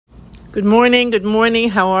Good morning.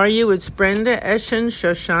 How are you? It's Brenda Eshin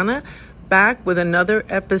Shoshana back with another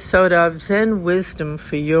episode of Zen Wisdom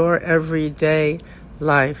for your everyday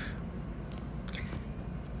life.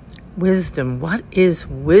 Wisdom. What is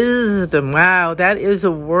wisdom? Wow, that is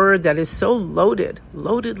a word that is so loaded.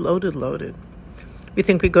 Loaded. We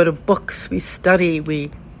think we go to books, we study,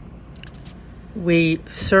 we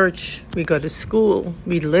search, we go to school,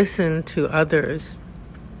 we listen to others.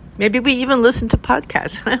 Maybe we even listen to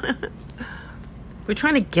podcasts. We're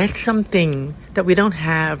trying to get something that we don't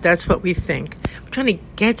have. That's what we think. We're trying to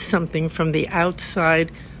get something from the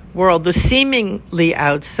outside world, the seemingly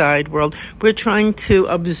outside world. We're trying to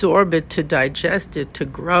absorb it, to digest it, to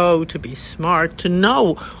grow, to be smart, to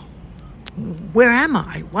know, where am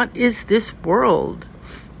I? What is this world?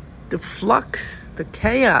 The flux, the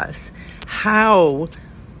chaos. How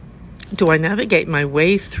do I navigate my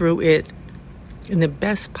way through it in the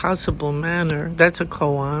best possible manner? That's a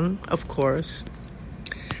koan, of course.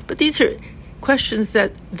 But these are questions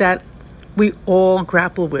that we all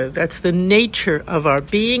grapple with. That's the nature of our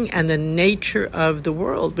being and the nature of the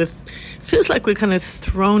world. It feels like we're kind of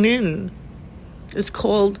thrown in. It's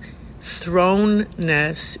called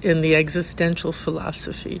thrownness in the existential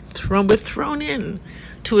philosophy. We're thrown in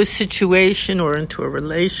to a situation or into a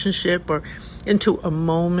relationship or into a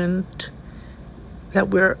moment that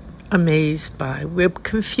we're amazed by. We're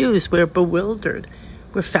confused. We're bewildered.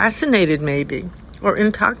 We're fascinated, maybe, or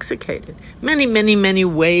intoxicated. Many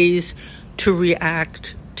ways to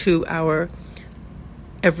react to our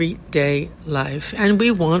everyday life. And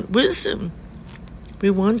we want wisdom.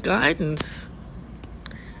 We want guidance.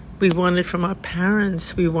 We want it from our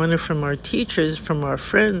parents. We want it from our teachers, from our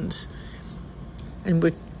friends. And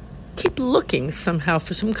we keep looking somehow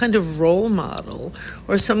for some kind of role model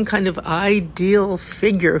or some kind of ideal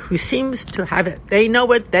figure who seems to have it. They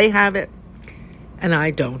know it, they have it, and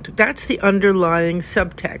I don't. That's the underlying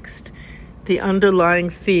subtext, the underlying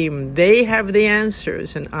theme. They have the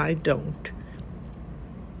answers and I don't.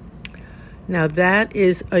 Now that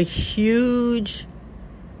is a huge,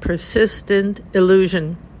 persistent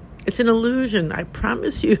illusion. It's an illusion, I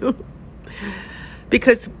promise you,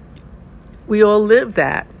 because we all live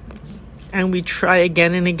that. And we try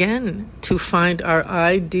again and again to find our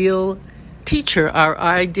ideal teacher, our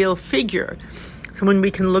ideal figure, someone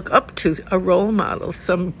we can look up to, a role model,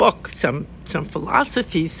 some book, some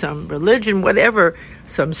philosophy, some religion, whatever,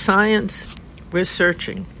 some science. We're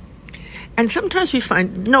searching. And sometimes we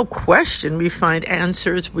find, no question, we find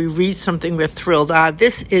answers. We read something, we're thrilled.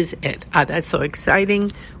 This is it. That's so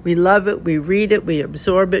exciting. We love it. We read it. We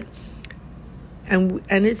absorb it. And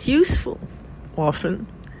it's useful often.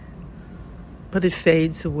 But it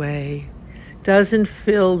fades away, doesn't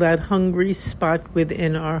fill that hungry spot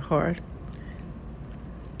within our heart.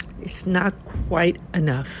 It's not quite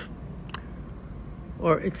enough,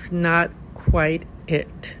 or it's not quite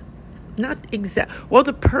it. Not exact. Or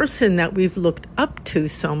the person that we've looked up to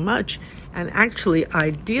so much and actually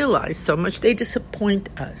idealized so much, they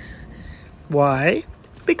disappoint us. Why?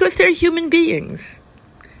 Because they're human beings.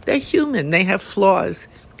 They're human. They have flaws.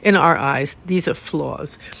 In our eyes, these are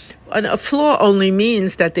flaws. And a flaw only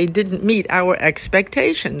means that they didn't meet our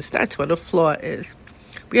expectations. That's what a flaw is.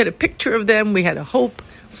 We had a picture of them, we had a hope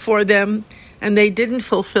for them, and they didn't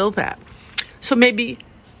fulfill that. So maybe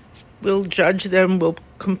we'll judge them, we'll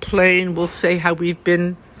complain, we'll say how we've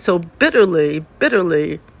been so bitterly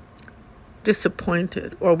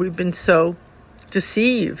disappointed, or we've been so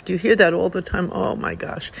deceived. You hear that all the time. Oh my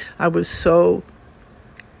gosh, I was so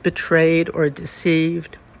betrayed or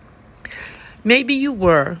deceived. Maybe you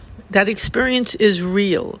were. That experience is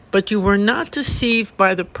real, but you were not deceived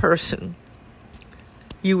by the person.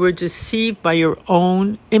 You were deceived by your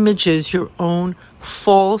own images, your own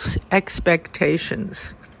false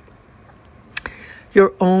expectations,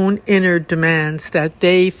 your own inner demands that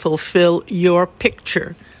they fulfill your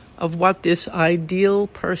picture of what this ideal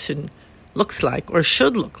person looks like or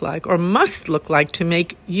should look like or must look like to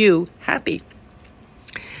make you happy.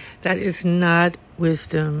 That is not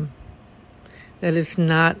wisdom. That is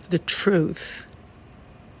not the truth.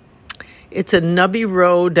 It's a nubby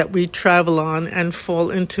road that we travel on and fall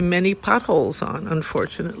into many potholes on,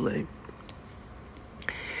 unfortunately.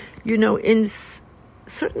 You know, in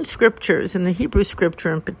certain scriptures, in the Hebrew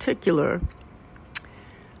scripture in particular,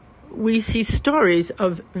 we see stories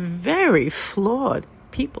of very flawed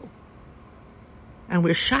people. And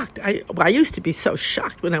we're shocked. I used to be so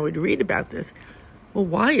shocked when I would read about this. Well,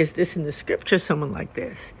 why is this in the scripture, someone like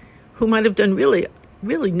this, who might have done really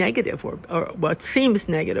negative or what seems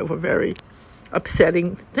negative or very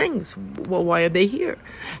upsetting things? Well, why are they here?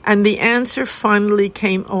 And the answer finally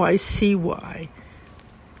came, oh, I see why.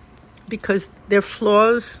 because their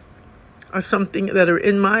flaws are something that are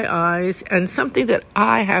in my eyes and something that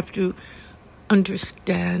I have to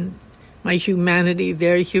understand my humanity,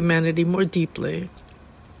 their humanity more deeply.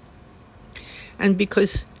 And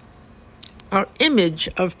because our image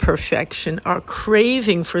of perfection, our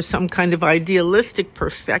craving for some kind of idealistic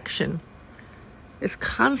perfection, is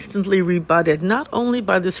constantly rebutted, not only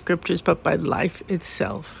by the scriptures, but by life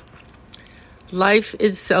itself. Life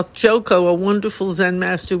itself, Joko, a wonderful Zen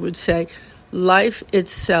master, would say, life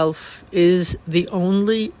itself is the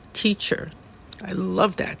only teacher. I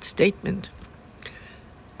love that statement.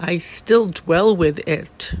 I still dwell with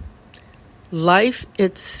it. Life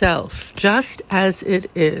itself, just as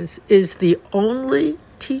it is the only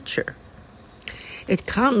teacher. It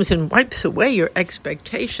comes and wipes away your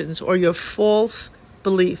expectations or your false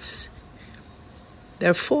beliefs.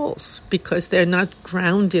 They're false because they're not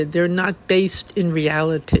grounded. They're not based in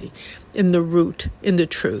reality, in the root, in the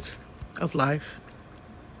truth of life.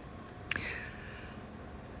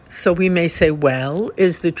 So we may say, well,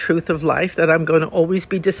 is the truth of life that I'm going to always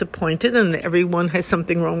be disappointed and that everyone has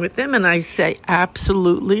something wrong with them? And I say,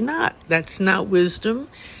 absolutely not. That's not wisdom,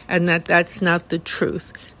 and that's not the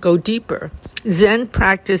truth. Go deeper. Zen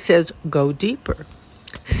practice says, go deeper.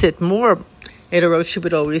 Sit more. Ada Roshi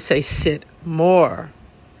would always say, sit more.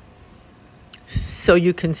 So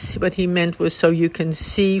you can see, what he meant was so you can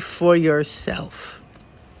see for yourself.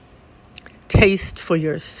 Taste for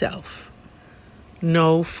yourself.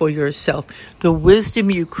 Know for yourself. The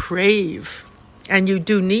wisdom you crave and you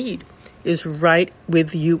do need is right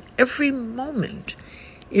with you every moment.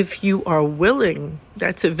 If you are willing,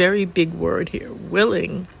 that's a very big word here,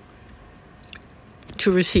 willing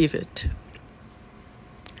to receive it.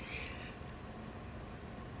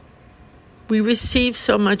 We receive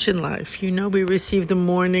so much in life. We receive the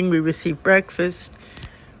morning, we receive breakfast,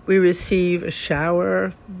 we receive a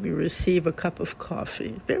shower, we receive a cup of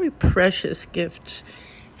coffee. Very precious gifts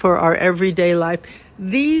for our everyday life.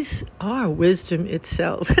 These are wisdom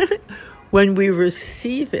itself. When we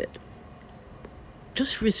receive it,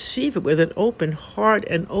 just receive it with an open heart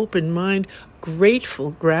and open mind,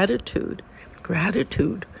 grateful gratitude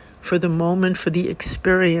for the moment, for the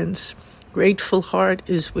experience. Grateful heart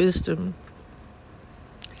is wisdom.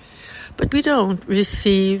 But we don't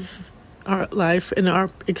receive our life and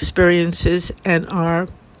our experiences and our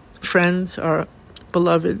friends, our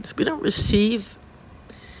beloveds. We don't receive.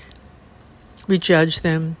 We judge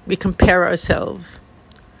them. We compare ourselves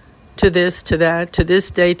to this, to that, to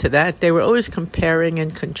this day, to that day. We're always comparing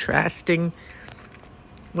and contrasting.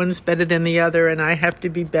 One's better than the other, and I have to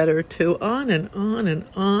be better too. On and on and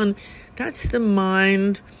on. That's the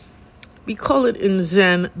mind. We call it in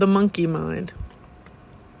Zen the monkey mind.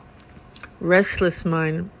 Restless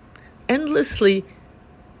mind. Endlessly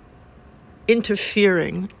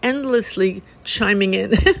interfering, endlessly chiming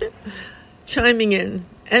in,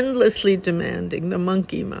 endlessly demanding, the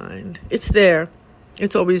monkey mind. It's there.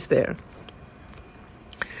 It's always there.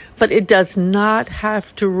 But it does not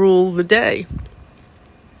have to rule the day.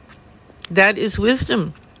 That is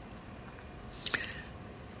wisdom.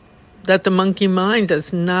 That the monkey mind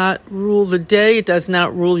does not rule the day. It does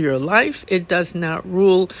not rule your life. It does not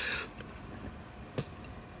rule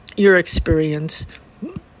your experience.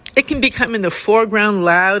 It can become in the foreground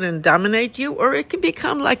loud and dominate you, or it can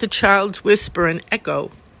become like a child's whisper and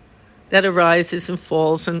echo that arises and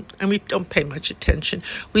falls, and we don't pay much attention.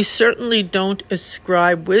 We certainly don't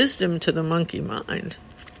ascribe wisdom to the monkey mind.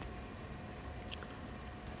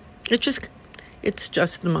 It's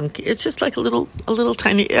just the monkey. It's just like a little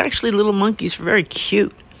tiny, actually little monkeys are very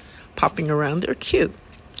cute, popping around. They're cute.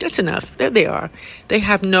 That's enough. There they are. They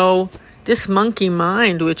have this monkey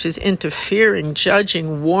mind, which is interfering,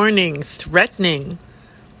 judging, warning, threatening.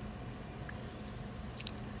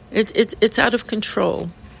 It's out of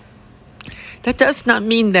control. That does not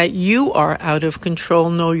mean that you are out of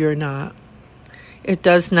control. No, you're not. It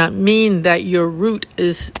does not mean that your root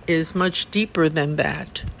is much deeper than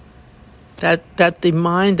that. That the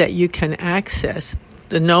mind that you can access,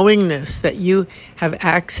 the knowingness that you have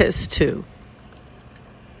access to,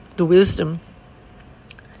 the wisdom,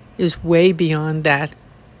 is way beyond that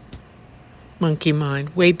monkey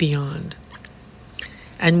mind, way beyond.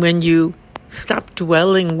 And when you stop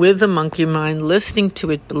dwelling with the monkey mind, listening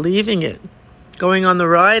to it, believing it, going on the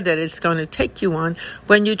ride that it's going to take you on,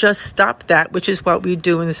 when you just stop that, which is what we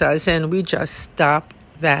do in Zazen, we just stop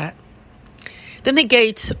that. Then the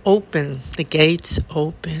gates open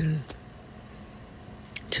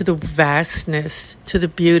to the vastness, to the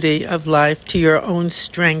beauty of life, to your own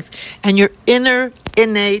strength, and your inner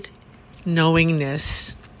innate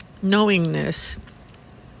knowingness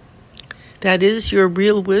That is your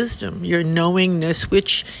real wisdom, your knowingness,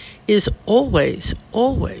 which is always,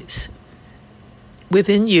 always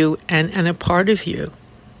within you and a part of you.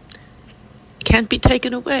 Can't be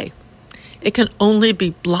taken away. It can only be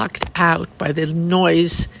blocked out by the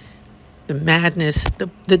noise, the madness,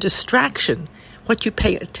 the distraction, what you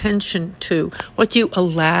pay attention to, what you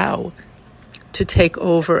allow to take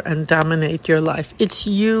over and dominate your life. It's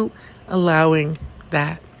you allowing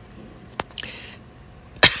that.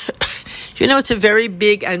 It's a very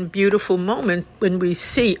big and beautiful moment when we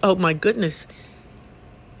see, oh my goodness,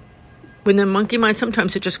 when the monkey mind,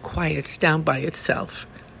 sometimes it just quiets down by itself.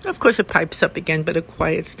 Of course, it pipes up again, but it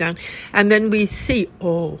quiets down. And then we see,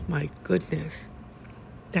 oh my goodness,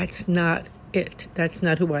 that's not it. That's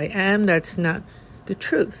not who I am. That's not the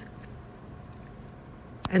truth.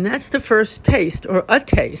 And that's the first taste, or a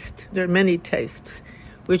taste. There are many tastes,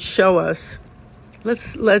 which show us,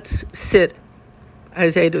 let's sit,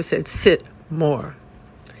 as Ado said, sit more.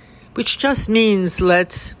 Which just means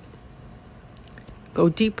let's go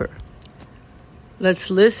deeper.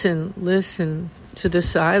 Let's listen to the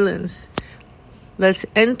silence. Let's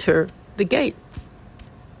enter the gate.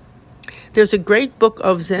 There's a great book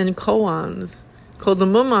of Zen koans called the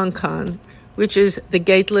Mumonkan, which is the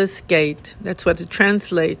gateless gate. That's what it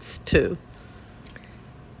translates to.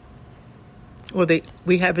 Or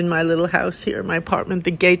we have in my little house here, my apartment,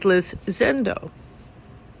 the gateless Zendo.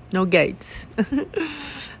 No gates.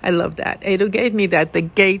 I love that. Ado gave me that, the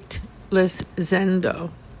gateless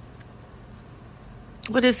Zendo.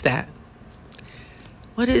 What is that?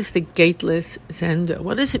 What is the gateless Zendo?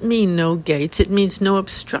 What does it mean, no gates? It means no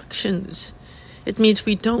obstructions. It means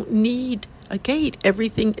we don't need a gate.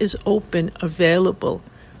 Everything is open, available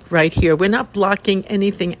right here. We're not blocking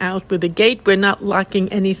anything out with a gate. We're not locking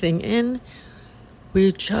anything in.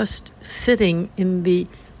 We're just sitting in the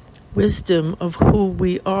wisdom of who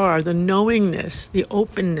we are, the knowingness, the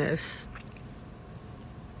openness.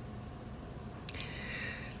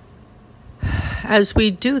 As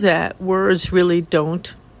we do that, words really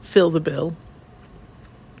don't fill the bill.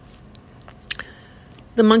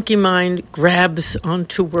 The monkey mind grabs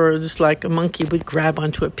onto words like a monkey would grab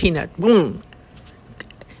onto a peanut. Boom!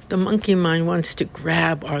 The monkey mind wants to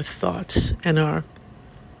grab our thoughts and our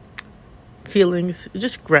feelings. It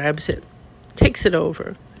just grabs it, takes it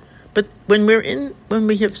over. But when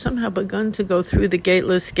we have somehow begun to go through the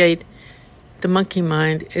gateless gate, the monkey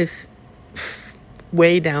mind is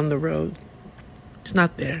way down the road. It's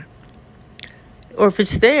not there. Or if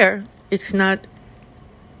it's there, it's not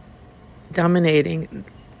dominating.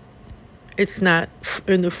 It's not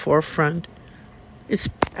in the forefront. It's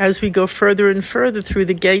as we go further and further through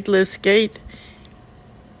the gateless gate,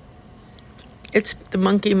 it's the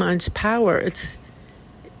monkey mind's power. It's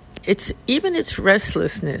even its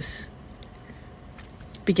restlessness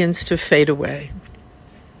begins to fade away.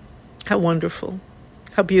 How wonderful.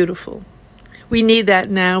 How beautiful. We need that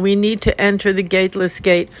now. We need to enter the gateless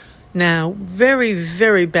gate now very,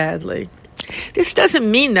 very badly. This doesn't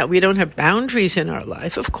mean that we don't have boundaries in our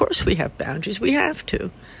life. Of course we have boundaries. We have to.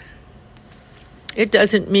 It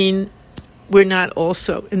doesn't mean we're not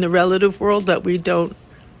also in the relative world, that we don't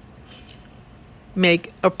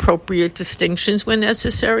make appropriate distinctions when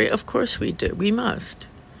necessary. Of course we do. We must.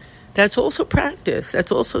 That's also practice.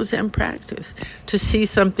 That's also Zen practice. To see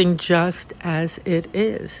something just as it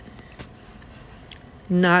is.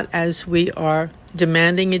 Not as we are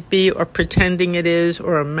demanding it be, or pretending it is,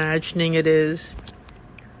 or imagining it is.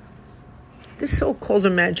 This so-called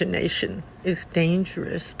imagination is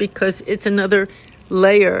dangerous because it's another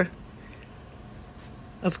layer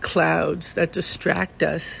of clouds that distract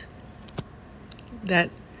us, that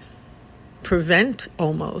prevent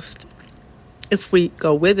almost, if we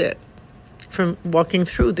go with it, from walking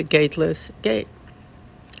through the gateless gate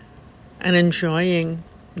and enjoying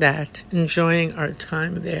that, enjoying our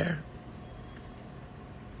time there.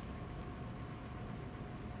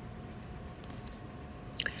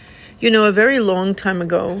 A very long time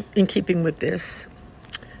ago, in keeping with this,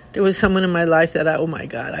 there was someone in my life that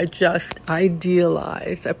I just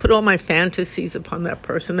idealized. I put all my fantasies upon that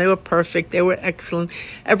person. They were perfect. They were excellent.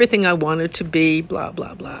 Everything I wanted to be, blah,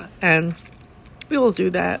 blah, blah. And we all do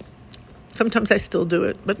that. Sometimes I still do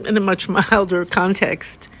it, but in a much milder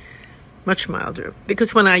context. Much milder.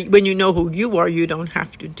 Because when you know who you are, you don't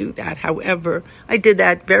have to do that. However, I did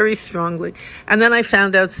that very strongly. And then I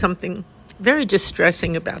found out something very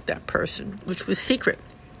distressing about that person, which was secret.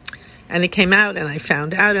 And it came out, and I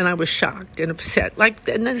found out, and I was shocked and upset.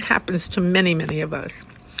 And that happens to many, many of us.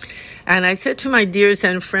 And I said to my dear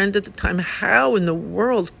Zen friend at the time, how in the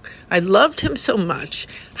world, I loved him so much.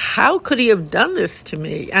 How could he have done this to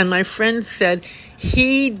me? And my friend said,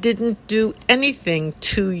 He didn't do anything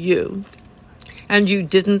to you, and you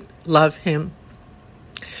didn't love him.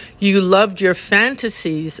 You loved your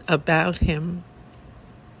fantasies about him.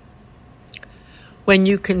 When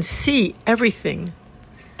you can see everything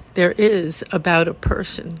there is about a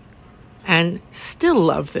person and still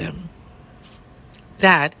love them,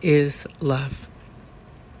 that is love.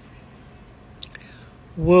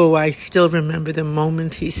 Whoa, I still remember the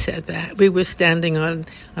moment he said that. We were standing on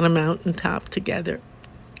a mountaintop together,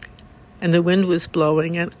 and the wind was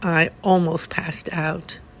blowing, and I almost passed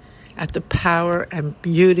out at the power and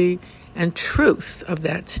beauty and truth of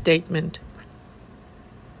that statement.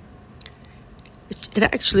 It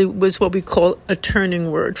actually was what we call a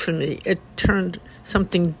turning word for me. It turned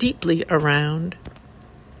something deeply around.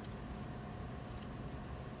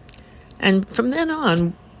 And from then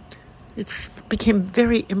on, it became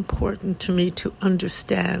very important to me to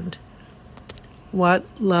understand what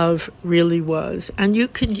love really was. And you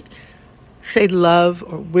could say love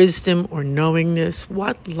or wisdom or knowingness,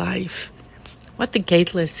 what life, what the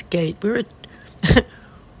gateless gate, where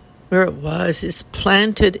it was, is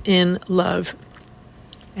planted in love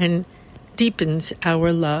and deepens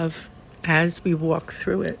our love as we walk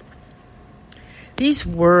through it. These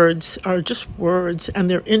words are just words, and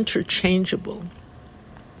they're interchangeable.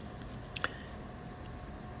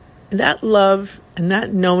 That love and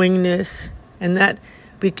that knowingness and that,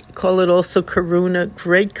 we call it also karuna,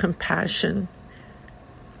 great compassion.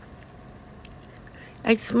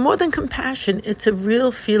 It's more than compassion. It's a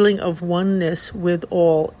real feeling of oneness with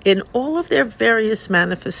all in all of their various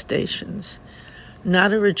manifestations.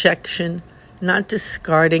 Not a rejection, not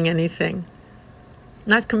discarding anything,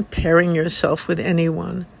 not comparing yourself with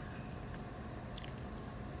anyone.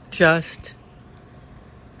 Just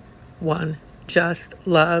one, just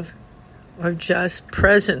love, or just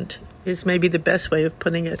present is maybe the best way of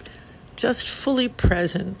putting it. Just fully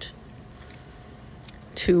present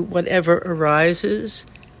to whatever arises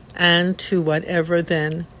and to whatever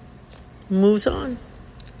then moves on.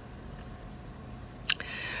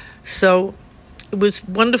 So it was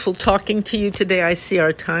wonderful talking to you today. I see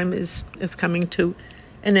our time is coming to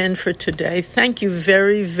an end for today. Thank you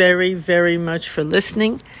very, very, very much for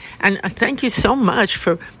listening. And thank you so much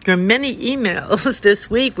for your many emails this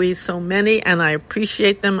week. We have so many, and I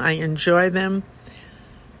appreciate them. I enjoy them.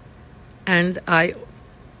 And I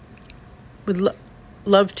would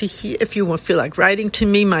love to hear, if you feel like writing to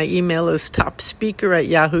me, my email is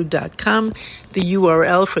topspeaker@yahoo.com. The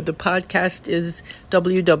URL for the podcast is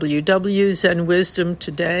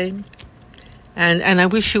www.zenwisdomtoday. And I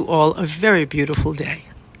wish you all a very beautiful day.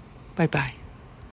 Bye-bye.